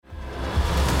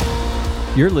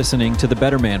You're listening to the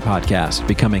Better Man Podcast,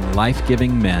 becoming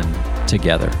life-giving men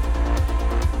together.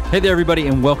 Hey there, everybody,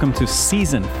 and welcome to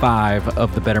Season 5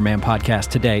 of the Better Man Podcast.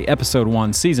 Today, Episode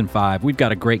 1, Season 5. We've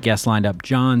got a great guest lined up.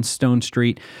 John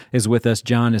Stonestreet is with us.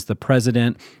 John is the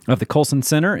president of the Colson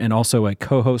Center and also a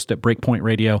co-host at Breakpoint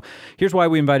Radio. Here's why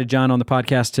we invited John on the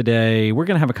podcast today. We're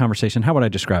going to have a conversation. How would I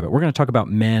describe it? We're going to talk about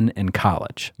men in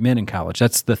college. Men in college.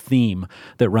 That's the theme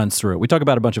that runs through it. We talk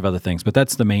about a bunch of other things, but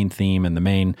that's the main theme and the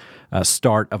main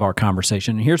start of our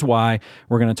conversation. And here's why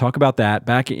we're going to talk about that.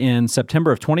 Back in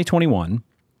September of 2021,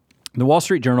 the Wall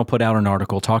Street Journal put out an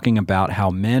article talking about how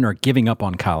men are giving up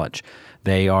on college.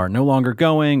 They are no longer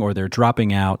going or they're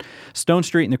dropping out.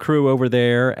 Stonestreet and the crew over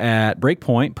there at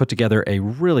Breakpoint put together a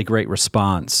really great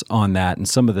response on that and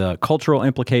some of the cultural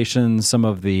implications, some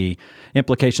of the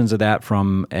implications of that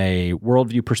from a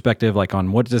worldview perspective, like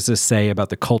on what does this say about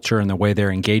the culture and the way they're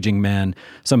engaging men,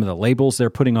 some of the labels they're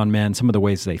putting on men, some of the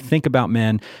ways they think about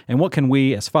men, and what can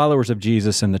we as followers of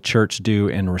Jesus and the church do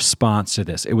in response to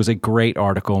this. It was a great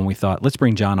article, and we thought, let's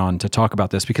bring John on to talk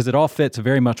about this because it all fits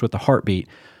very much with the heartbeat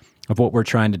of what we're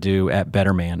trying to do at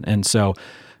Better Man. And so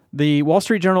the Wall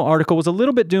Street Journal article was a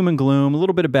little bit doom and gloom, a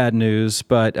little bit of bad news,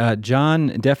 but John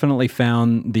definitely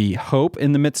found the hope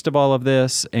in the midst of all of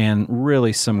this and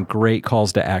really some great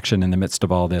calls to action in the midst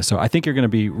of all this. So I think you're going to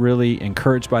be really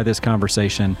encouraged by this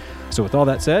conversation. So with all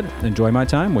that said, enjoy my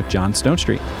time with John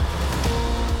Stonestreet.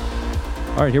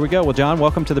 All right, here we go. Well, John,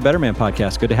 welcome to the Better Man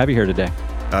Podcast. Good to have you here today.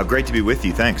 Great to be with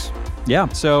you. Thanks. Yeah.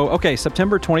 So, okay,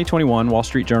 September 2021, Wall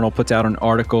Street Journal puts out an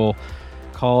article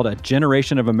called "A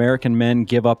Generation of American Men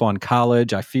Give Up on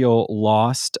College. I Feel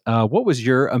Lost." What was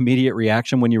your immediate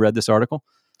reaction when you read this article?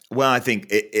 Well, I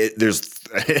think there's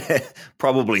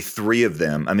probably three of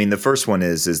them. I mean, the first one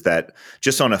is that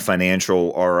just on a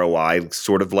financial ROI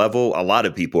sort of level, a lot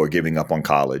of people are giving up on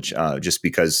college just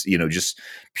because, just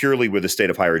purely where the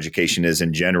state of higher education is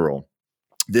in general.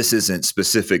 This isn't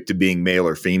specific to being male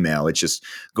or female. It's just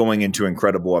going into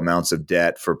incredible amounts of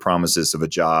debt for promises of a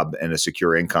job and a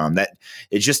secure income. That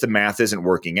it's just the math isn't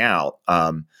working out.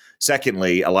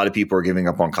 Secondly, a lot of people are giving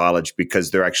up on college because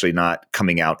they're actually not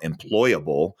coming out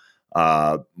employable.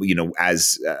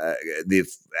 As the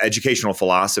educational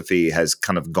philosophy has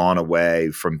kind of gone away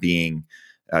from being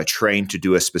trained to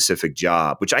do a specific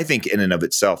job, which I think in and of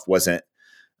itself wasn't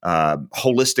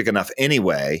holistic enough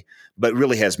anyway, but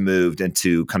really has moved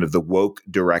into kind of the woke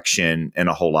direction in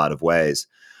a whole lot of ways.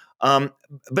 But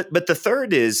the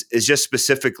third is just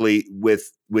specifically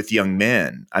with young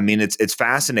men. I mean, it's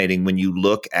fascinating when you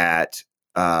look at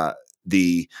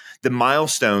the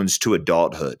milestones to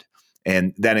adulthood,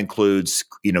 and that includes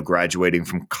graduating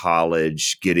from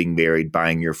college, getting married,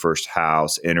 buying your first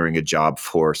house, entering a job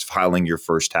force, filing your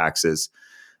first taxes.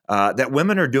 That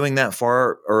women are doing that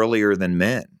far earlier than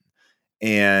men,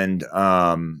 and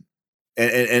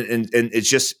it's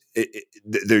just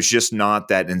there's just not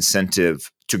that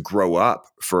incentive to grow up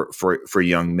for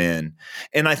young men.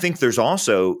 And I think there's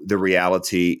also the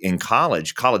reality in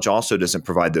college. College also doesn't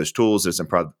provide those tools, doesn't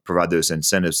provide those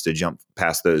incentives to jump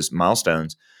past those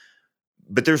milestones.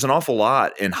 But there's an awful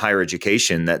lot in higher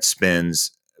education that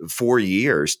spends 4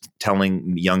 years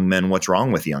telling young men what's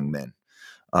wrong with young men.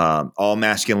 All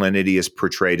masculinity is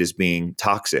portrayed as being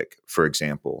toxic, for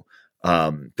example,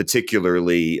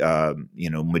 particularly,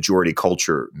 majority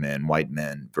culture men, white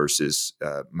men versus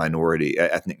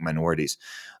ethnic minorities.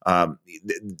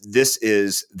 This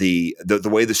is the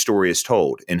way the story is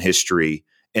told in history,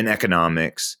 in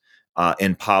economics,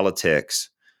 in politics,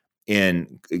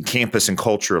 in campus and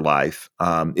culture life.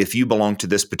 If you belong to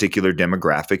this particular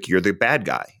demographic, you're the bad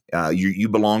guy. You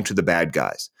belong to the bad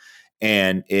guys.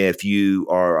 And if you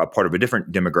are a part of a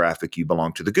different demographic, you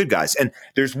belong to the good guys. And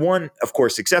there's one, of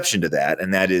course, exception to that.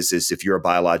 And that is if you're a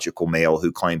biological male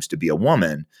who claims to be a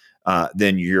woman,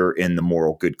 then you're in the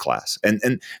moral good class.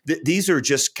 And these are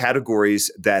just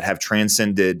categories that have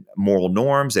transcended moral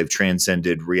norms. They've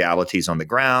transcended realities on the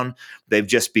ground. They've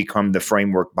just become the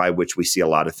framework by which we see a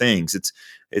lot of things.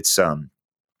 It's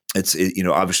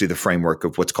obviously the framework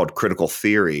of what's called critical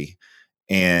theory.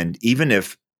 And even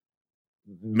if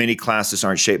many classes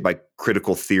aren't shaped by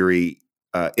critical theory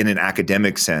in an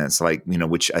academic sense,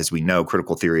 which, as we know,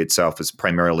 critical theory itself is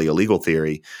primarily a legal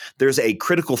theory. There's a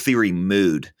critical theory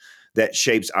mood that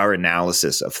shapes our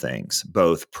analysis of things,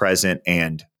 both present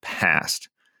and past.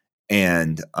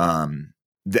 And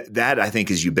that I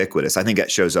think is ubiquitous. I think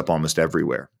that shows up almost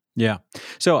everywhere. Yeah.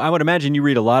 So I would imagine you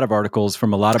read a lot of articles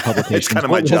from a lot of publications. It's kind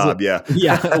of my job, yeah.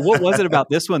 Yeah. What was it about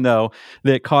this one, though,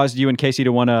 that caused you and Casey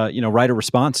to want to, write a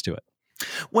response to it?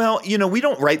 Well, we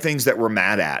don't write things that we're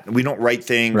mad at. We don't write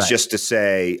things Right. just to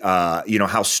say,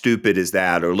 how stupid is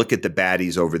that, or look at the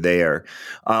baddies over there.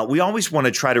 We always want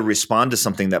to try to respond to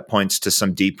something that points to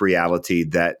some deep reality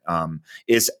that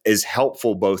is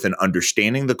helpful both in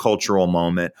understanding the cultural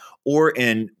moment or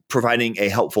in providing a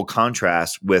helpful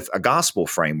contrast with a gospel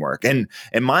framework. And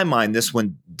in my mind, this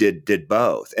one did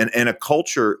both. And a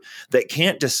culture that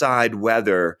can't decide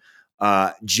whether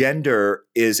gender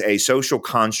is a social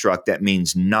construct that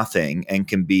means nothing and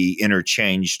can be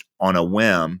interchanged on a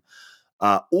whim,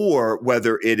 or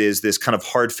whether it is this kind of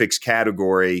hard fixed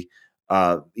category,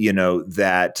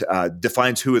 that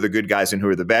defines who are the good guys and who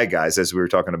are the bad guys, as we were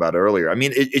talking about earlier. I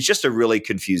mean, it's just a really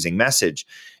confusing message.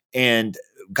 And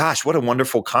gosh, what a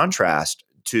wonderful contrast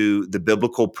to the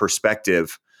biblical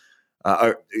perspective.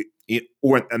 I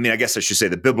guess I should say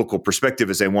the biblical perspective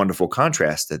is a wonderful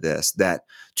contrast to this, that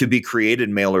to be created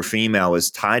male or female is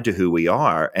tied to who we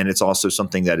are. And it's also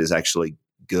something that is actually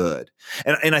good.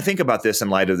 And I think about this in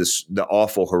light of the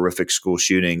awful, horrific school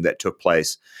shooting that took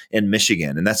place in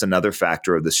Michigan. And that's another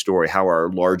factor of the story, how our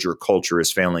larger culture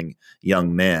is failing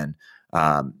young men.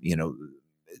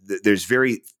 There's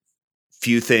very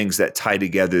few things that tie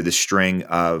together the string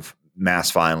of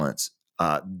mass violence.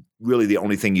 Really, the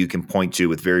only thing you can point to,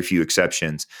 with very few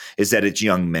exceptions, is that it's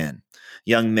young men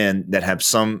that have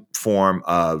some form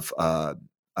of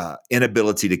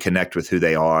inability to connect with who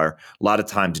they are. A lot of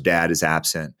times dad is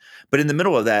absent. But in the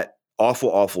middle of that awful,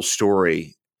 awful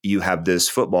story, you have this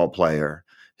football player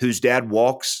whose dad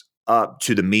walks up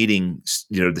to the meeting,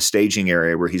 the staging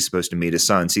area where he's supposed to meet his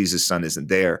son, sees his son isn't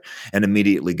there, and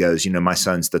immediately goes, my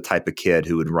son's the type of kid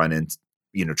who would run in,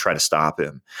 try to stop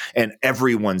him. And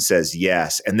everyone says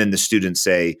yes. And then the students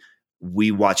say,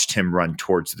 we watched him run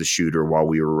towards the shooter while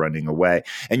we were running away.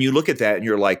 And you look at that and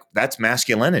you're like, that's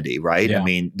masculinity, right? Yeah. I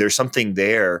mean, there's something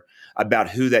there about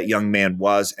who that young man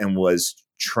was and was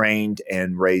trained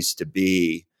and raised to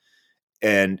be.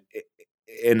 And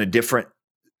in a different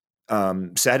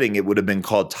setting, it would have been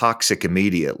called toxic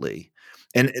immediately.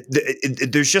 And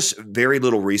there's just very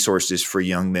little resources for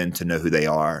young men to know who they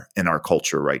are in our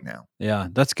culture right now. Yeah,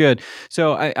 that's good.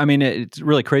 So, I mean, it's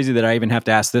really crazy that I even have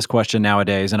to ask this question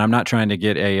nowadays, and I'm not trying to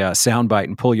get a soundbite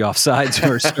and pull you off sides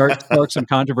or spark some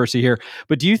controversy here.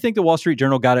 But do you think the Wall Street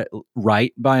Journal got it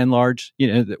right by and large?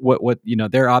 What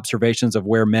their observations of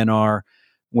where men are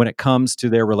when it comes to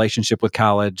their relationship with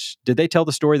college? Did they tell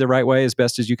the story the right way, as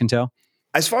best as you can tell?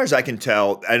 As far as I can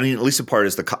tell, I mean, at least a part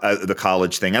is the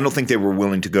college thing. I don't think they were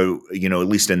willing to go, at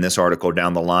least in this article,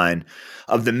 down the line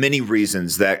of the many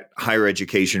reasons that higher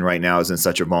education right now is in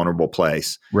such a vulnerable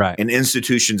place. Right. And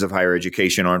institutions of higher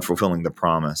education aren't fulfilling the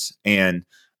promise. And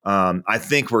I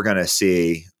think we're going to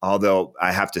see, although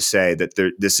I have to say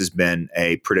that this has been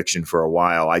a prediction for a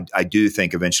while, I do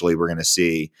think eventually we're going to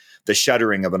see the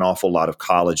shuttering of an awful lot of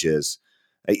colleges.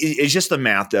 It's just the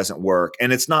math doesn't work.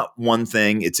 And it's not one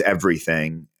thing, it's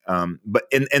everything. But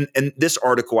this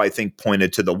article, I think,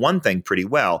 pointed to the one thing pretty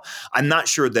well. I'm not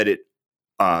sure that it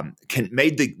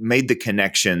made the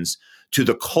connections to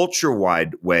the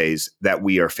culture-wide ways that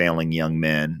we are failing young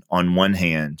men on one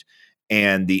hand,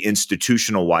 and the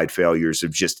institutional-wide failures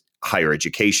of just higher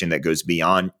education that goes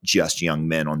beyond just young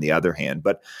men on the other hand.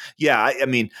 But yeah, I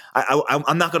mean,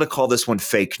 I'm not going to call this one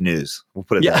fake news. We'll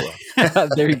put it that way.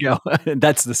 There you go.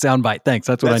 That's the soundbite. Thanks.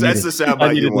 That's what I needed. That's the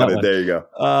soundbite you wanted. There you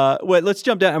go. Well, let's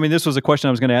jump down. I mean, this was a question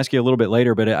I was going to ask you a little bit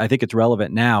later, but I think it's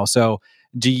relevant now. So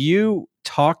do you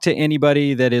talk to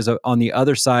anybody that is on the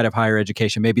other side of higher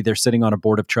education? Maybe they're sitting on a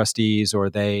board of trustees,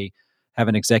 or they have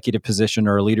an executive position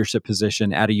or a leadership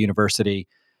position at a university.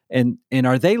 And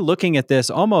are they looking at this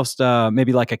almost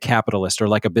maybe like a capitalist or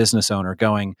like a business owner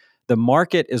going, the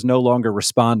market is no longer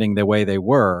responding the way they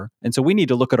were. And so we need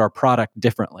to look at our product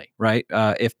differently, right?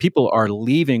 If people are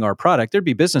leaving our product, there'd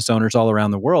be business owners all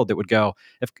around the world that would go,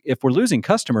 if we're losing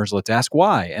customers, let's ask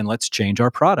why, and let's change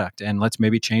our product, and let's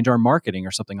maybe change our marketing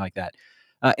or something like that.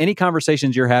 Any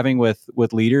conversations you're having with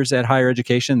leaders at higher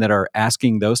education that are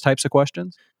asking those types of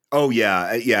questions? Oh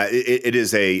yeah. It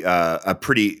is a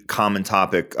pretty common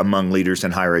topic among leaders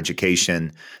in higher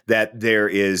education that there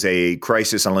is a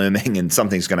crisis looming and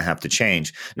something's going to have to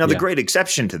change. Now, the great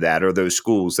exception to that are those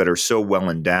schools that are so well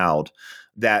endowed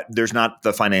that there's not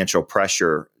the financial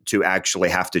pressure to actually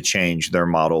have to change their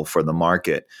model for the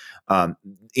market.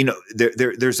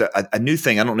 There's a new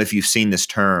thing. I don't know if you've seen this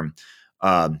term,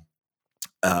 Adam,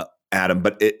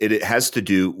 but it has to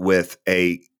do with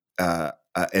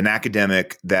an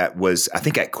academic that was, I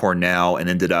think, at Cornell and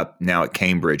ended up now at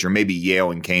Cambridge, or maybe Yale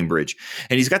and Cambridge.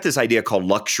 And he's got this idea called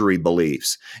luxury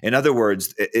beliefs. In other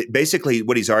words, basically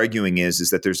what he's arguing is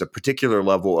that there's a particular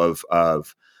level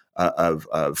of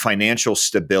financial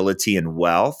stability and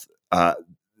wealth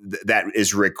that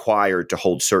is required to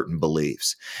hold certain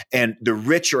beliefs. And the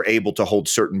rich are able to hold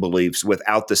certain beliefs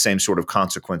without the same sort of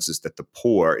consequences that the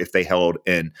poor, if they held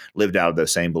and lived out of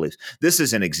those same beliefs. This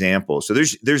is an example. So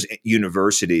there's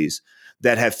universities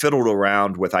that have fiddled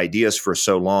around with ideas for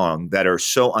so long that are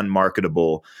so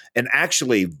unmarketable and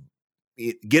actually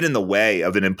get in the way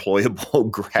of an employable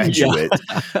graduate.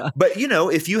 Yeah. But,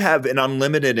 if you have an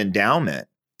unlimited endowment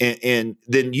and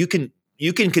then you can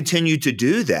continue to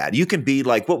do that. You can be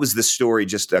like, what was the story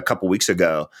just a couple weeks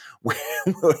ago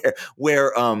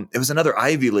where it was another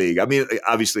Ivy League. I mean,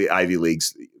 obviously Ivy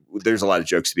Leagues, there's a lot of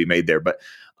jokes to be made there, but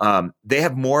they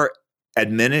have more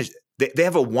they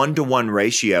have a 1-to-1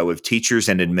 ratio of teachers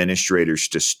and administrators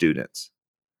to students.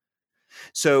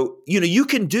 So, you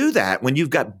can do that when you've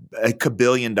got $1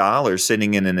 billion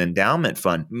sitting in an endowment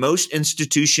fund. Most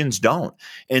institutions don't.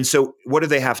 And so what do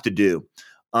they have to do?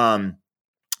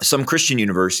 Some Christian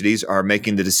universities are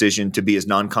making the decision to be as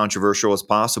non-controversial as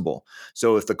possible.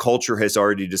 So if the culture has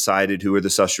already decided who are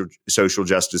the social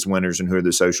justice winners and who are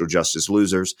the social justice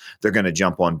losers, they're going to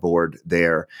jump on board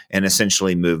there and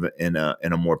essentially move in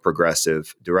a more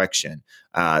progressive direction,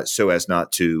 so as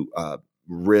not to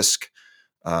risk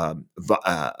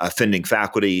offending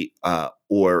faculty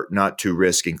or not to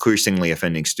risk increasingly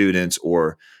offending students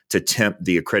or to tempt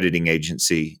the accrediting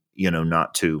agency,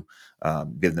 not to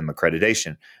give them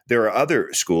accreditation. There are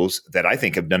other schools that I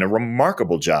think have done a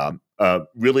remarkable job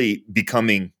really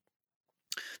becoming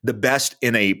the best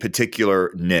in a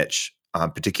particular niche,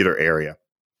 particular area.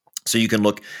 So you can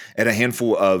look at a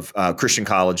handful of Christian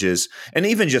colleges and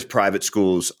even just private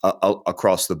schools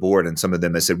across the board. And some of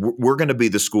them have said, we're going to be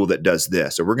the school that does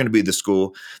this, or we're going to be the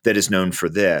school that is known for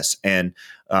this. And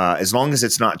as long as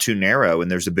it's not too narrow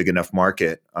and there's a big enough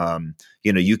market,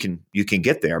 you can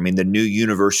get there. I mean, the new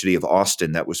University of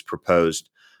Austin that was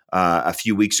proposed a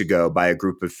few weeks ago by a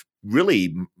group of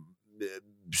really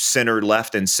center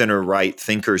left and center right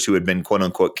thinkers who had been quote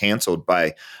unquote canceled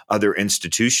by other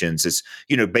institutions. It's,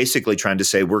 basically trying to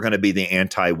say we're going to be the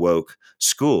anti-woke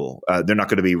school. They're not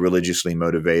going to be religiously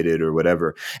motivated or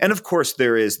whatever. And of course,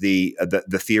 there is the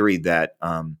theory that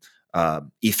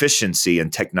efficiency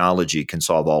and technology can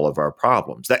solve all of our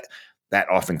problems. That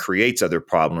often creates other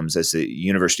problems, as the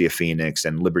University of Phoenix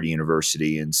and Liberty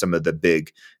University and some of the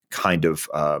big kind of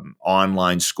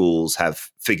online schools have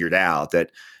figured out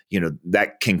that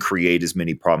that can create as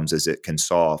many problems as it can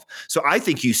solve. So I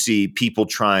think you see people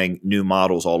trying new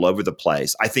models all over the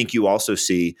place. I think you also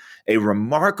see a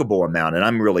remarkable amount, and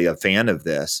I'm really a fan of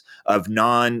this, of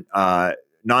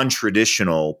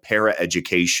non-traditional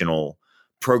paraeducational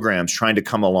programs trying to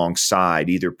come alongside,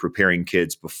 either preparing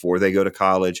kids before they go to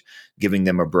college, giving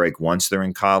them a break once they're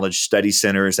in college, study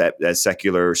centers at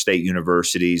secular state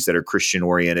universities that are Christian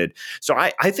oriented. So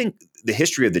I think the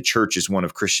history of the church is one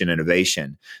of Christian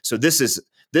innovation. So this is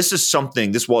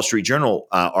something, this Wall Street Journal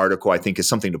article, I think, is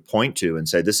something to point to and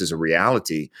say this is a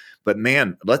reality. But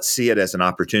man, let's see it as an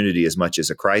opportunity as much as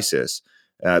a crisis,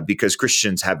 because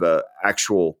Christians have an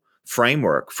actual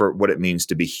framework for what it means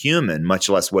to be human, much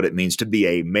less what it means to be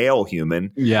a male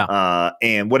human. Yeah.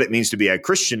 And what it means to be a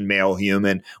Christian male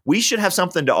human. We should have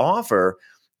something to offer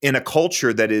in a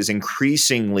culture that is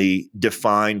increasingly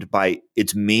defined by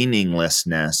its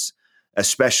meaninglessness,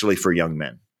 especially for young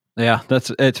men. Yeah,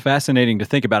 it's fascinating to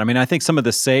think about. I mean, I think some of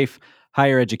the safe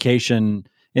higher education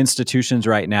institutions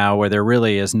right now where there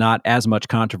really is not as much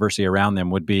controversy around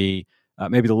them would be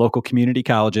maybe the local community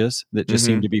colleges that just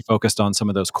seem to be focused on some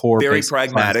of those core very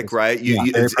pragmatic, classes.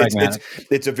 right? Very pragmatic.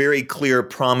 It's a very clear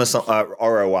promise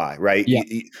ROI, right? Yeah.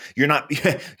 You're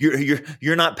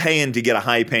not paying to get a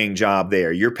high paying job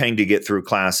there. You're paying to get through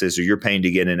classes, or you're paying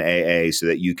to get an AA so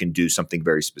that you can do something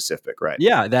very specific, right?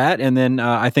 Yeah, that, and then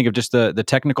I think of just the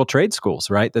technical trade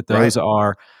schools, right? That those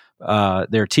are.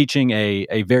 They're teaching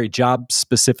a very job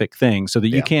specific thing so that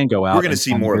you can go out. We're going to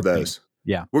see more of those.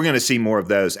 Yeah. We're going to see more of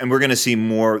those. And we're going to see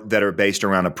more that are based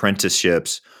around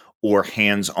apprenticeships or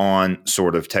hands-on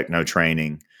sort of techno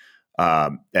training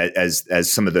as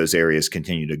some of those areas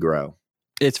continue to grow.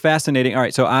 It's fascinating. All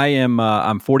right. So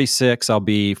I'm 46. I'll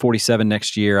be 47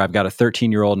 next year. I've got a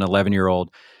 13-year-old and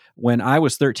 11-year-old. When I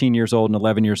was 13 years old and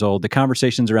 11 years old, the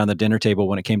conversations around the dinner table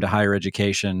when it came to higher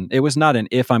education, it was not an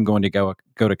if I'm going to go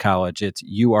to college. It's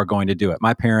you are going to do it.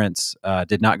 My parents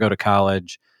did not go to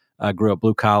college. Grew up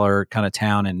blue collar kind of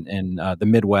town in the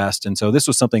Midwest. And so this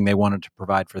was something they wanted to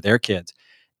provide for their kids.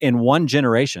 In one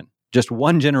generation, just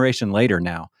one generation later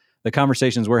now, the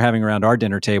conversations we're having around our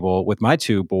dinner table with my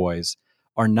two boys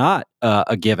are not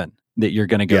a given that you're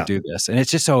going to go do this. And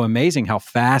it's just so amazing how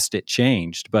fast it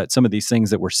changed. But some of these things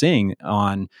that we're seeing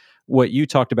on what you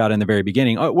talked about in the very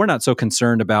beginning. We're not so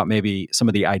concerned about maybe some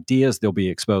of the ideas they'll be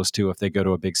exposed to if they go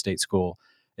to a big state school.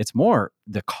 It's more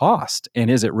the cost, and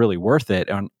is it really worth it?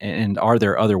 And are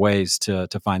there other ways to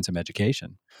find some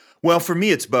education? Well, for me,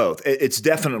 it's both. It's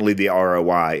definitely the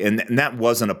ROI, and that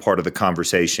wasn't a part of the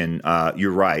conversation.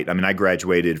 You're right. I mean, I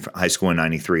graduated from high school in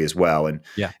 '93 as well, and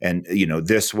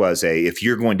this was if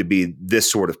you're going to be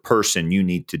this sort of person, you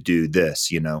need to do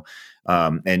this.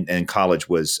 And college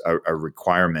was a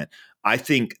requirement. I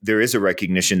think there is a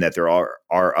recognition that there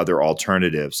are other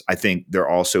alternatives. I think there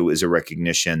also is a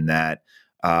recognition that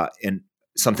in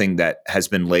something that has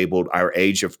been labeled our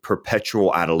age of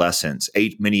perpetual adolescence.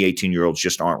 Many 18-year-olds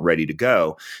just aren't ready to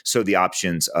go. So the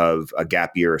options of a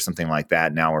gap year or something like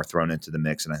that now are thrown into the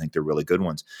mix, and I think they're really good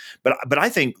ones. But I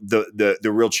think the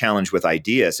real challenge with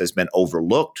ideas has been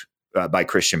overlooked by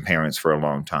Christian parents for a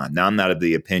long time. Now, I'm not of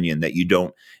the opinion that you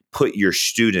don't put your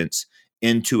students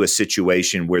into a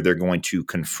situation where they're going to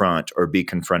confront or be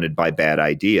confronted by bad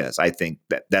ideas. I think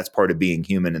that that's part of being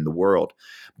human in the world.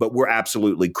 But we're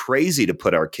absolutely crazy to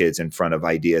put our kids in front of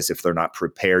ideas if they're not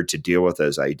prepared to deal with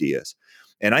those ideas.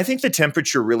 And I think the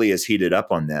temperature really has heated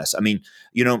up on this. I mean,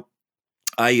 when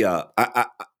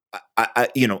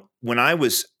I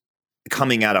was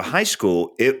coming out of high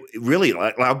school, it really,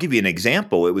 I'll give you an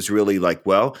example. It was really like,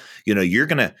 well,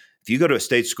 if you go to a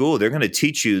state school, they're going to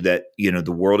teach you that,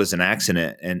 the world is an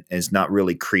accident and is not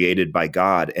really created by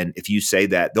God. And if you say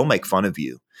that, they'll make fun of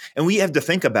you. And we have to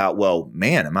think about, well,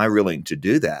 man, am I willing to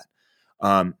do that?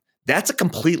 That's a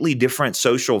completely different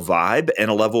social vibe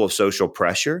and a level of social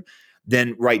pressure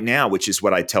than right now, which is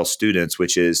what I tell students,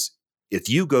 which is if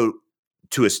you go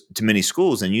to many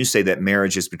schools and you say that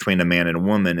marriage is between a man and a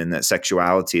woman and that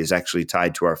sexuality is actually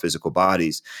tied to our physical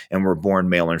bodies and we're born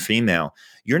male and female,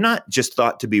 you're not just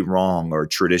thought to be wrong or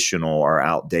traditional or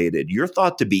outdated. You're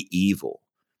thought to be evil,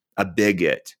 a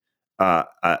bigot,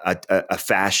 a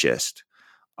fascist.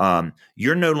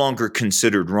 You're no longer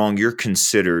considered wrong. You're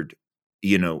considered,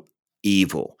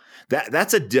 evil.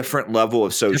 That's a different level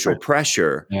of social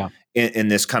pressure in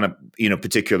this kind of,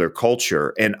 particular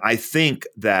culture. And I think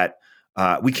that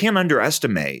we can't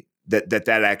underestimate that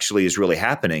actually is really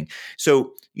happening.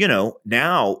 So,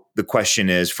 now the question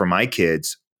is for my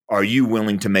kids, are you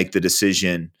willing to make the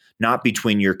decision not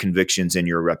between your convictions and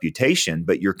your reputation,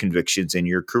 but your convictions in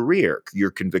your career, your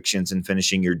convictions in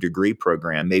finishing your degree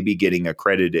program, maybe getting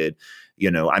accredited?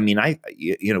 We've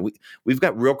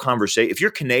got real conversation. If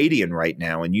you're Canadian right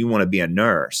now and you want to be a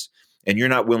nurse and you're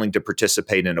not willing to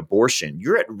participate in abortion,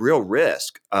 you're at real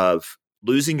risk of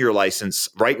losing your license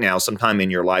right now, sometime in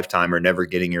your lifetime, or never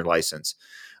getting your license,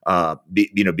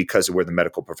 because of where the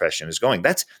medical profession is going.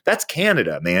 That's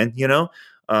Canada, man.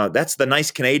 That's the nice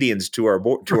Canadians to our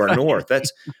north.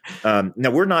 That's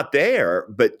now we're not there,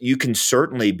 but you can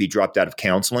certainly be dropped out of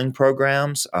counseling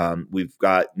programs. We've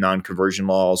got non-conversion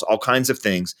laws, all kinds of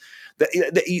things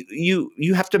that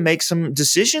you have to make some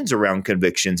decisions around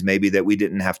convictions, maybe that we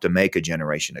didn't have to make a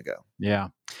generation ago. Yeah.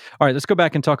 All right, let's go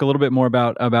back and talk a little bit more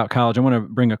about college. I want to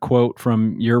bring a quote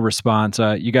from your response.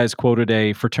 You guys quoted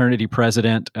a fraternity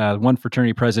president. One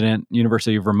fraternity president,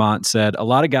 University of Vermont, said, "A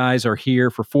lot of guys are here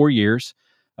for 4 years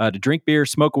to drink beer,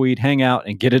 smoke weed, hang out,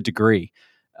 and get a degree."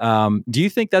 Do you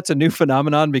think that's a new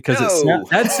phenomenon? Because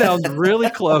that sounds really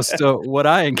close to what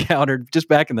I encountered just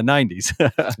back in the 90s.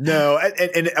 No,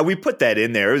 and we put that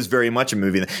in there. It was very much a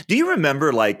movie. Do you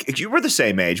remember, if you were the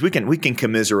same age, we can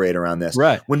commiserate around this.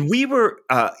 Right. When we were,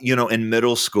 in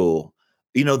middle school,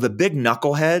 the big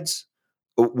knuckleheads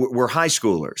were high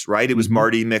schoolers, right? It was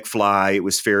Marty McFly. It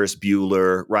was Ferris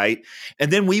Bueller, right?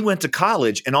 And then we went to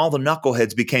college and all the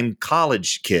knuckleheads became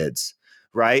college kids.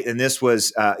 Right. And this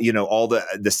was, all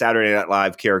the Saturday Night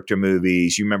Live character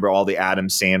movies. You remember all the Adam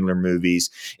Sandler movies.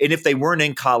 And if they weren't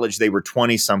in college, they were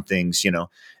 20 somethings,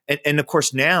 and of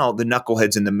course, now the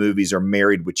knuckleheads in the movies are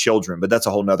married with children. But that's a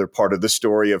whole nother part of the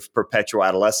story of perpetual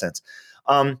adolescence.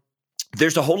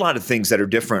 There's a whole lot of things that are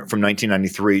different from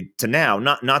 1993 to now.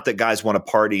 Not that guys want to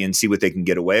party and see what they can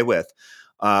get away with.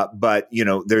 But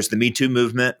there's the Me Too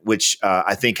movement, which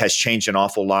I think has changed an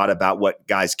awful lot about what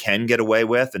guys can get away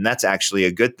with. And that's actually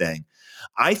a good thing.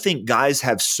 I think guys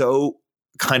have so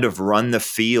kind of run the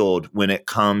field when it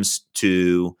comes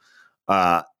to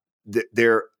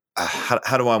their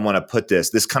how do I want to put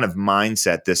this kind of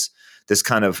mindset, this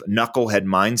kind of knucklehead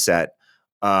mindset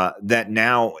that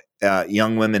now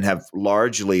young women have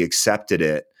largely accepted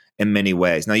it in many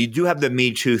ways. Now, you do have the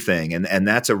Me Too thing, and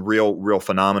that's a real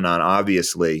phenomenon,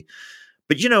 obviously.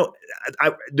 But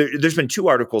there's been two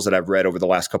articles that I've read over the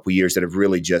last couple of years that have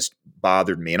really just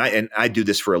bothered me, and I do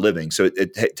this for a living, so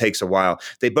it takes a while.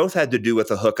 They both had to do with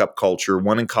a hookup culture,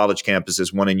 one in college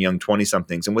campuses, one in young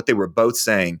 20-somethings, and what they were both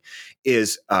saying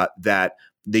is that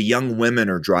the young women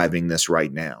are driving this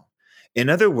right now. In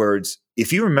other words,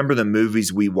 if you remember the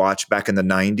movies we watched back in the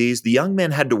 90s, the young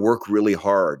men had to work really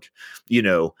hard,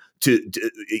 to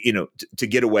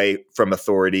get away from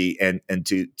authority and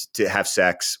to have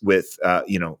sex with,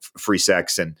 free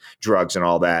sex and drugs and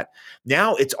all that.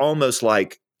 Now it's almost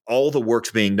like all the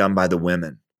work's being done by the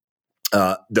women.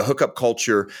 The hookup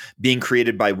culture being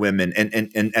created by women.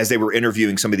 And as they were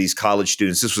interviewing some of these college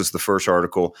students, this was the first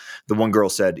article, the one girl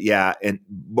said,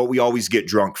 but we always get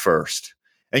drunk first.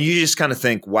 And you just kind of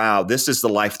think, wow, this is the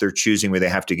life they're choosing where they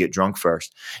have to get drunk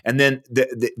first. And then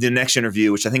the next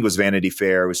interview, which I think was Vanity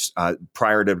Fair, was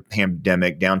prior to the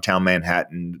pandemic, downtown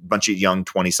Manhattan, a bunch of young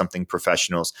 20-something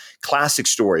professionals. Classic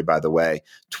story, by the way,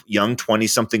 young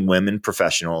 20-something women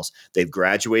professionals. They've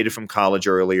graduated from college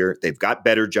earlier. They've got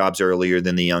better jobs earlier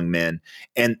than the young men.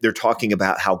 And they're talking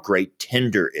about how great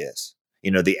Tinder is,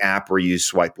 the app where you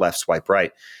swipe left, swipe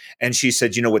right. And she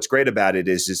said, what's great about it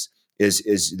is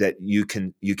that you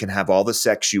can have all the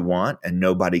sex you want and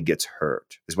nobody gets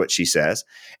hurt, is what she says.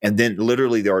 And then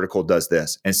literally the article does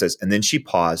this and says, and then she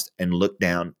paused and looked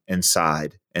down and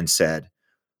sighed and said,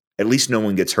 at least no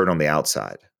one gets hurt on the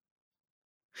outside.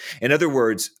 In other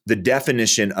words, the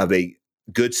definition of a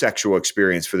good sexual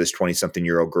experience for this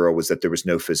 20-something-year-old girl was that there was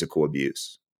no physical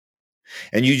abuse.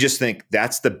 And you just think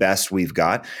that's the best we've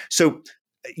got. So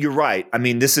you're right. I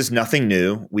mean, this is nothing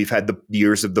new. We've had the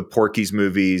years of the Porky's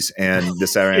movies and the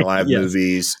Saturday Night Live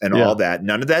movies and all that.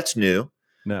 None of that's new.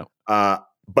 No.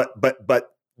 But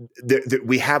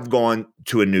we have gone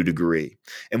to a new degree.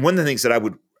 And one of the things that I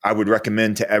would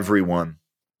recommend to everyone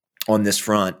on this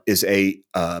front is a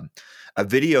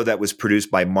video that was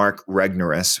produced by Mark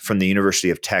Regnerus from the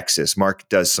University of Texas. Mark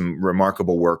does some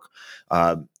remarkable work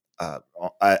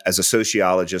as a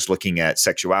sociologist looking at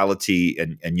sexuality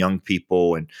and young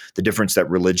people and the difference that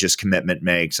religious commitment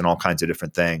makes and all kinds of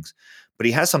different things. But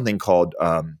he has something called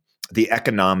the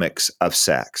economics of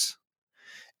sex.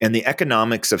 And the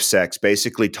economics of sex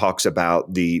basically talks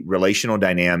about the relational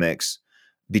dynamics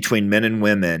between men and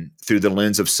women through the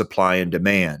lens of supply and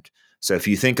demand. So if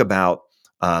you think about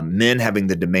men having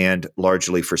the demand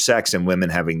largely for sex and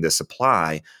women having the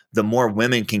supply, the more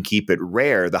women can keep it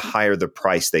rare, the higher the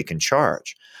price they can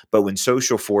charge. But when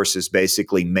social forces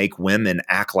basically make women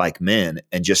act like men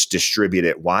and just distribute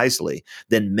it wisely,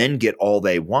 then men get all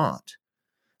they want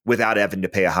without having to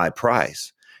pay a high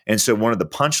price. And so one of the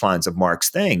punchlines of Mark's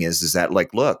thing is that,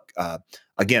 like, look,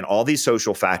 again, all these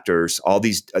social factors, all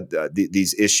these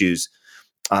issues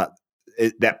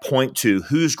that point to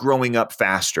who's growing up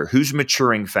faster, who's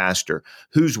maturing faster,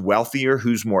 who's wealthier,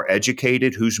 who's more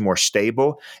educated, who's more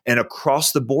stable. And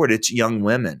across the board, it's young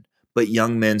women, but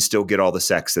young men still get all the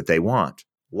sex that they want.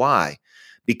 Why?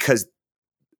 Because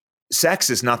sex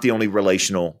is not the only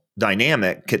relational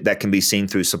dynamic that can be seen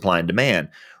through supply and demand.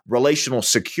 Relational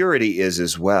security is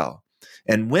as well.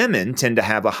 And women tend to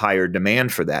have a higher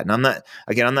demand for that. And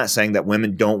I'm not saying that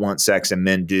women don't want sex and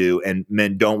men do, and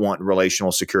men don't want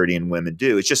relational security and women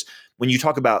do. It's just when you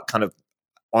talk about kind of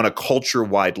on a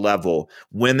culture-wide level,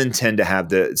 women tend to have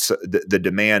the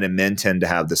demand and men tend to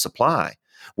have the supply.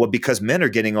 Well, because men are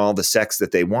getting all the sex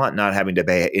that they want, not having to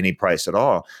pay any price at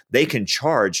all, they can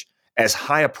charge as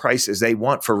high a price as they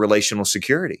want for relational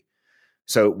security.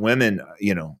 So women,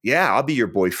 I'll be your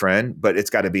boyfriend, but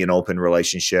it's got to be an open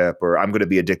relationship, or I'm going to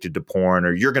be addicted to porn,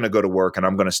 or you're going to go to work and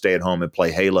I'm going to stay at home and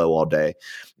play Halo all day.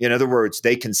 In other words,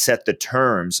 they can set the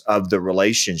terms of the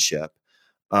relationship.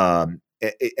 And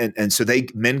so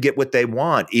men get what they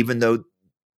want, even though,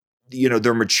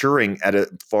 they're maturing at a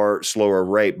far slower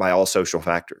rate by all social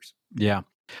factors. Yeah.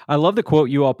 I love the quote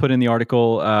you all put in the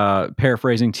article,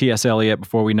 paraphrasing T.S. Eliot,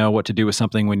 before we know what to do with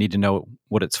something, we need to know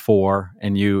what it's for.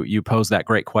 And you pose that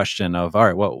great question of, all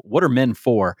right, well, what are men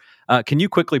for? Can you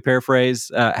quickly paraphrase?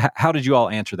 How did you all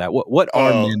answer that? What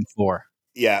are men for?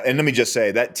 Yeah. And let me just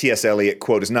say that T.S. Eliot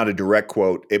quote is not a direct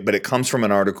quote, but it comes from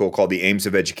an article called The Aims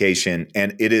of Education.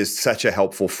 And it is such a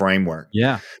helpful framework.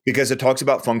 Yeah. Because it talks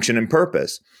about function and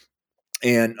purpose.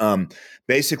 And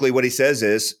basically what he says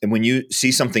is, and when you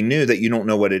see something new that you don't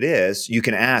know what it is, you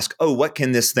can ask, what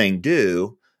can this thing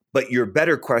do? But your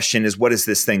better question is, what is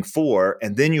this thing for?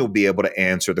 And then you'll be able to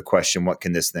answer the question, what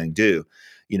can this thing do?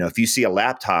 If you see a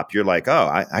laptop, you're like,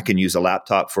 I can use a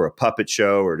laptop for a puppet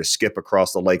show or to skip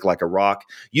across the lake like a rock.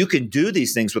 You can do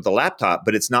these things with a laptop,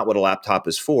 but it's not what a laptop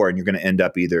is for. And you're going to end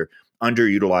up either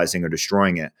underutilizing or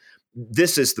destroying it.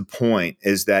 this is the point,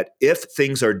 is that if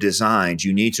things are designed,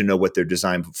 you need to know what they're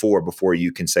designed for before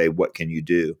you can say, what can you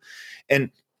do? And,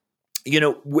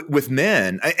 with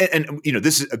men, and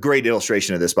this is a great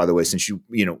illustration of this, by the way, since you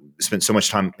spent so much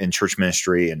time in church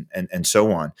ministry and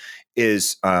so on,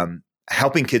 is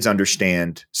helping kids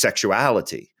understand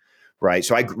sexuality, right?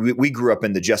 So we grew up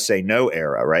in the just say no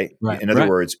era, right? In other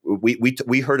words,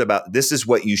 we heard about, this is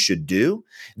what you should do,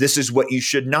 this is what you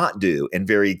should not do, in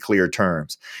very clear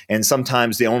terms. And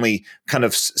sometimes the only kind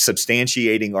of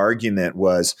substantiating argument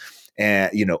was,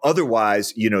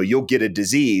 otherwise, you'll get a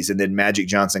disease. And then Magic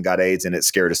Johnson got AIDS, and it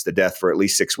scared us to death for at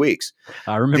least 6 weeks.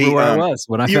 I remember where I was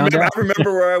when I found out. I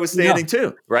remember where I was standing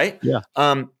too, right? Yeah.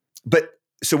 But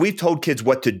so we've told kids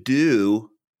what to do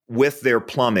with their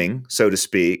plumbing, so to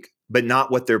speak, but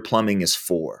not what their plumbing is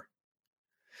for.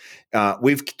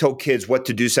 We've told kids what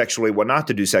to do sexually, what not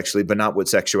to do sexually, but not what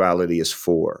sexuality is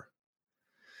for.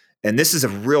 And this is a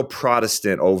real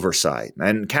Protestant oversight,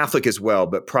 and Catholic as well,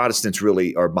 but Protestants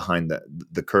really are behind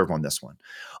the curve on this one.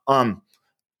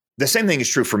 The same thing is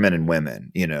true for men and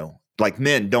women, like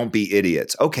men, don't be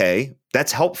idiots. Okay,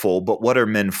 that's helpful, but what are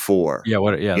men for? Yeah,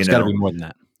 there's got to be more than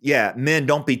that. Yeah, men,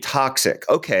 don't be toxic.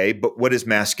 Okay, but what is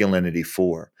masculinity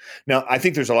for? Now, I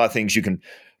think there's a lot of things you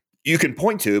can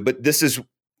point to, but this is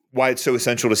why it's so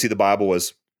essential to see the Bible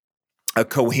as a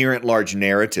coherent, large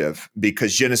narrative,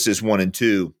 because Genesis 1 and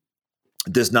 2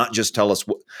 does not just tell us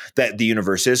that the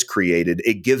universe is created.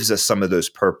 It gives us some of those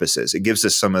purposes. It gives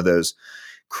us some of those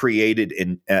created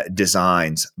in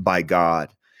designs by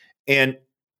God. And,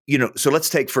 so let's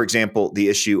take, for example, the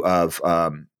issue of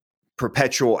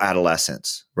perpetual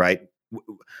adolescence, right?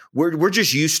 We're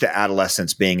just used to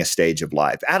adolescence being a stage of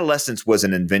life. Adolescence was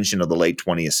an invention of the late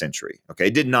 20th century. Okay,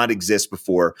 it did not exist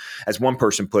before. As one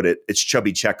person put it, it's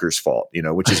Chubby Checker's fault.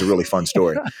 Which is a really fun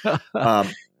story.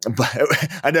 But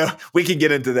I know we can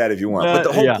get into that if you want. But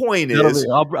the whole point is,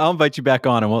 I'll invite you back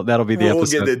on, and that'll be the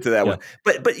episode. We'll get into that one.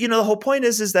 But the whole point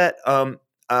is that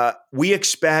we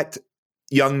expect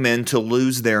young men to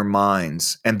lose their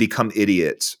minds and become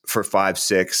idiots for 5,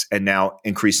 6, and now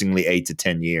increasingly 8 to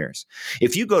 10 years.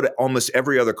 If you go to almost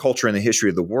every other culture in the history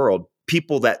of the world,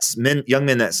 young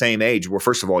men that same age were,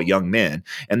 first of all, young men,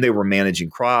 and they were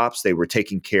managing crops, they were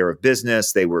taking care of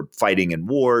business, they were fighting in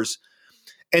wars.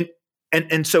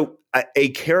 And so a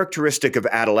characteristic of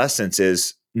adolescence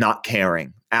is not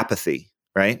caring, apathy,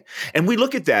 right? And we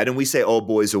look at that and we say, oh,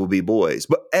 boys will be boys.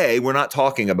 But we're not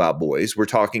talking about boys. We're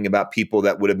talking about people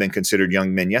that would have been considered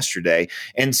young men yesterday.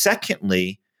 And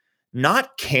secondly,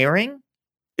 not caring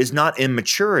is not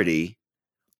immaturity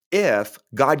if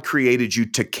God created you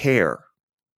to care.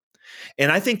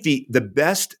 And I think the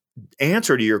best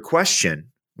answer to your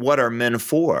question, what are men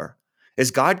for, is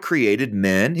God created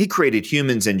men. He created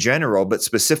humans in general, but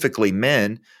specifically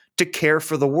men, to care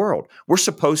for the world. We're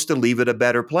supposed to leave it a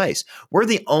better place. We're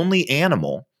the only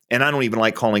animal, and I don't even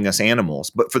like calling us animals,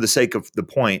 but for the sake of the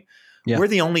point, we're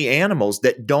the only animals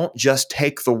that don't just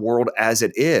take the world as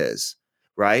it is,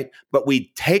 right? But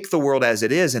we take the world as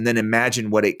it is and then imagine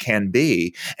what it can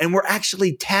be. And we're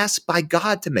actually tasked by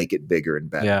God to make it bigger and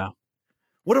better. Yeah.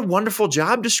 What a wonderful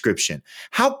job description.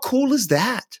 How cool is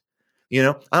that?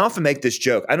 I often make this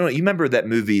joke. I don't know. You remember that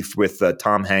movie with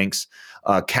Tom Hanks,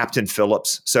 Captain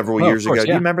Phillips, several years ago? Do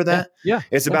you remember that? Yeah.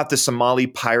 It's about the Somali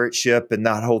pirate ship and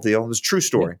that whole deal. It was a true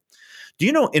story. Yeah. Do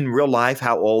you know in real life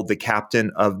how old the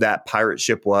captain of that pirate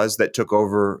ship was that took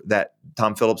over that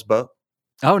Tom Phillips boat?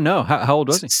 Oh, no. How old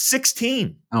was he?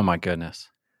 16. Oh, my goodness.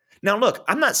 Now, look,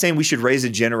 I'm not saying we should raise a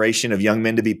generation of young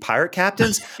men to be pirate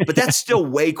captains, but that's still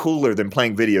way cooler than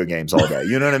playing video games all day.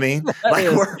 You know what I mean?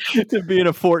 To being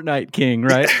a Fortnite king,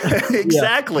 right?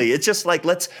 Exactly. Yeah. It's just like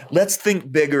let's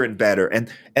think bigger and better, and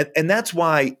that's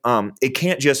why it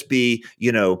can't just be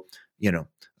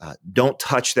don't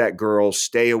touch that girl,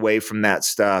 stay away from that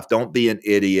stuff, don't be an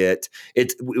idiot.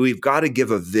 We've got to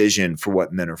give a vision for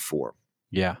what men are for.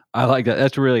 Yeah, I like that.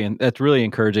 That's really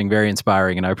encouraging, very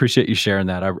inspiring, and I appreciate you sharing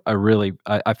that.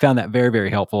 I found that very, very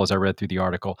helpful as I read through the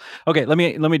article. Okay, let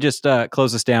me just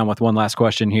close this down with one last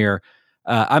question here.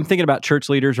 I'm thinking about church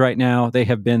leaders right now. They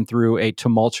have been through a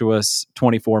tumultuous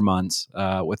 24 months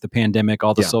with the pandemic,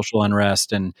 all the social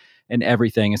unrest and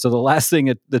everything. And so the last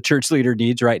thing the church leader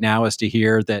needs right now is to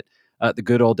hear that the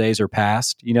good old days are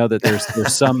past, that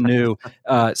there's some new,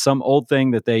 some old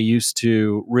thing that they used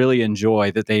to really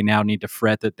enjoy that they now need to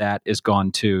fret that is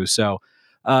gone too. So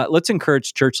let's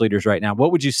encourage church leaders right now.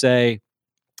 What would you say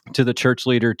to the church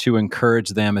leader to encourage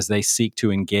them as they seek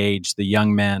to engage the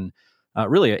young men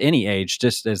really at any age,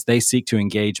 just as they seek to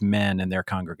engage men in their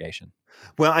congregation?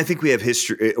 Well, I think we have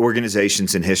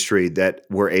organizations in history that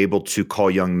were able to call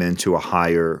young men to a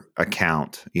higher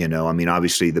account.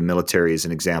 Obviously the military is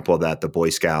an example of that, the Boy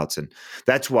Scouts. And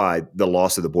that's why the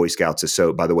loss of the Boy Scouts is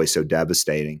so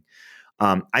devastating.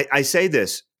 I say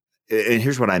this, and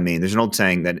here's what I mean. There's an old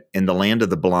saying that in the land of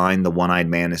the blind, the one-eyed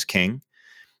man is king.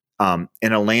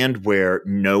 In a land where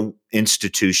no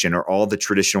institution or all the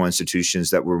traditional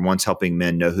institutions that were once helping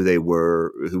men know who they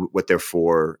were, what they're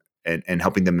for, and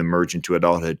helping them emerge into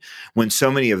adulthood, when so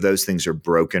many of those things are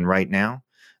broken right now,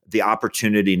 the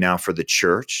opportunity now for the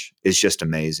church is just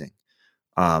amazing.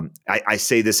 I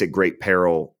say this at great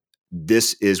peril.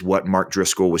 This is what Mark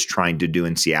Driscoll was trying to do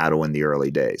in Seattle in the early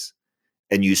days.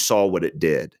 And you saw what it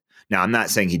did. Now, I'm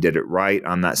not saying he did it right.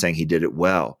 I'm not saying he did it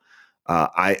well.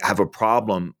 I have a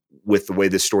problem with the way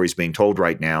this story is being told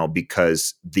right now,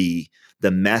 because the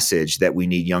message that we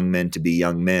need young men to be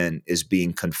young men is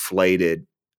being conflated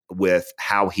with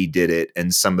how he did it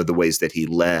and some of the ways that he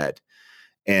led.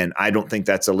 And I don't think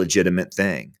that's a legitimate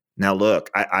thing. Now, look,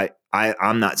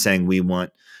 I'm not saying we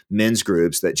want men's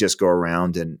groups that just go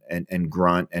around and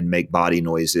grunt and make body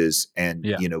noises and,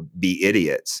 be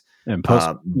idiots. And post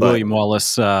William Wallace,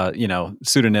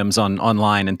 pseudonyms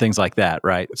online and things like that,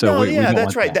 right? So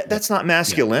that's right. That's not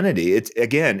masculinity. Yeah. It's,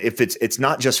 again, if it's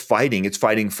not just fighting, it's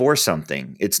fighting for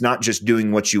something. It's not just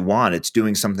doing what you want. It's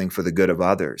doing something for the good of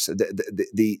others.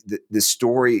 The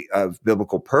story of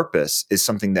biblical purpose is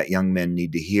something that young men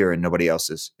need to hear and nobody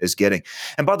else is getting.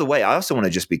 And by the way, I also want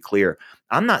to just be clear.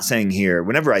 I'm not saying here,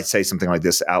 whenever I say something like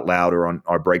this out loud or on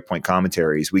our Breakpoint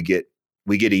commentaries, we get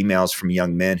emails from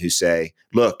young men who say,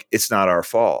 look, it's not our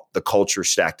fault. The culture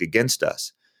stacked against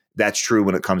us. That's true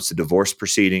when it comes to divorce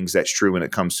proceedings. That's true when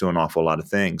it comes to an awful lot of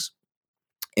things.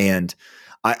 And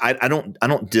I don't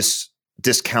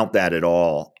discount that at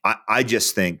all. I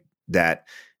just think that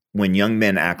when young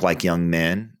men act like young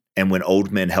men and when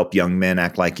old men help young men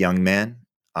act like young men,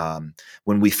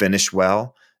 when we finish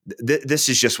well, this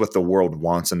is just what the world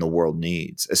wants and the world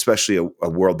needs, especially a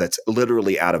world that's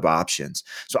literally out of options.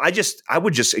 So I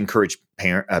would just encourage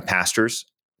pastors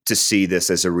to see this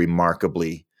as a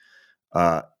remarkably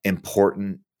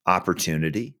important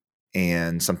opportunity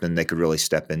and something they could really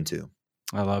step into.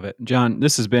 I love it. John,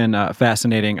 this has been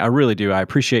fascinating. I really do. I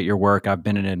appreciate your work. I've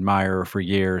been an admirer for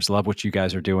years. Love what you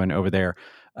guys are doing over there.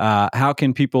 How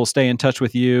can people stay in touch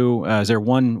with you? Is there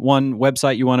one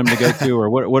website you want them to go to, or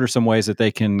what are some ways that they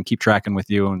can keep tracking with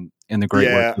you and the great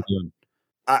work you're doing?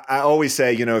 I always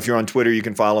say, if you're on Twitter, you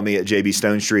can follow me at JB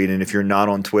Stone Street. And if you're not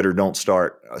on Twitter, don't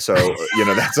start. So,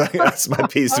 that's my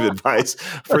piece of advice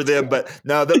for them. But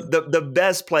no, the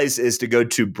best place is to go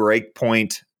to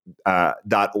breakpoint.org,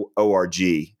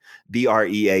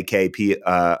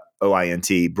 BREAKPOINT,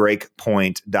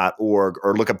 breakpoint.org,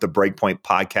 or look up the Breakpoint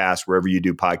podcast wherever you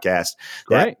do podcasts.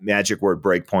 That magic word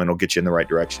Breakpoint will get you in the right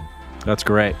direction. That's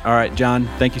great. All right, John,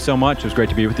 thank you so much. It was great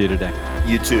to be with you today.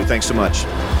 You too. Thanks so much.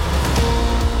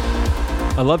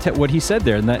 I loved what he said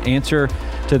there, and that answer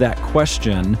to that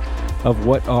question of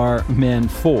what are men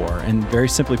for? And very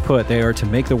simply put, they are to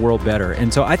make the world better.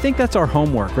 And so I think that's our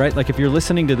homework, right? Like if you're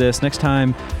listening to this, next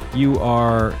time you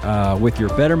are with your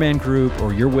Better Man group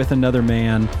or you're with another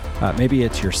man, maybe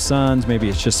it's your sons, maybe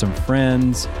it's just some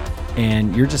friends,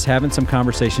 and you're just having some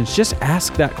conversations, just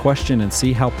ask that question and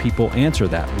see how people answer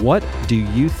that. What do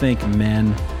you think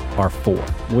men are for?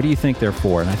 What do you think they're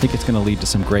for? And I think it's going to lead to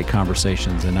some great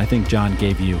conversations. And I think John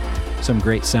gave you some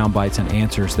great sound bites and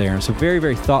answers there. And so very,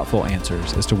 very thoughtful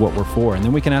answers as to what we're for. And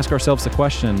then we can ask ourselves the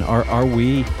question, are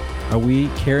we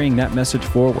carrying that message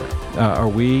forward? Are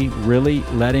we really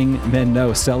letting men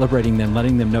know, celebrating them,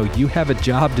 letting them know you have a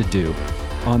job to do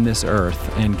on this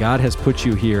earth, and God has put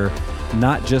you here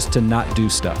not just to not do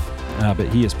stuff, but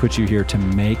He has put you here to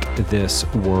make this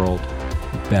world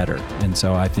better. And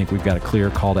so I think we've got a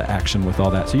clear call to action with all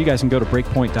that. So you guys can go to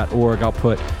breakpoint.org. I'll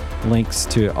put links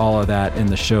to all of that in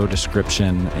the show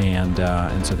description, and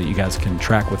so that you guys can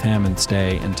track with him and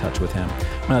stay in touch with him.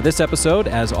 This episode,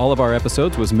 as all of our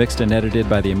episodes, was mixed and edited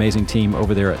by the amazing team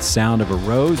over there at Sound of a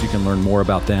Rose. You can learn more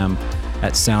about them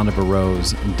at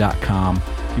soundofarose.com.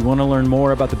 If you want to learn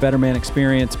more about the Better Man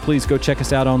experience, please go check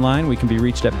us out online. We can be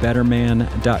reached at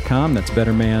betterman.com. That's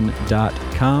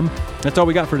betterman.com. That's all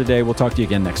we got for today. We'll talk to you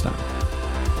again next time.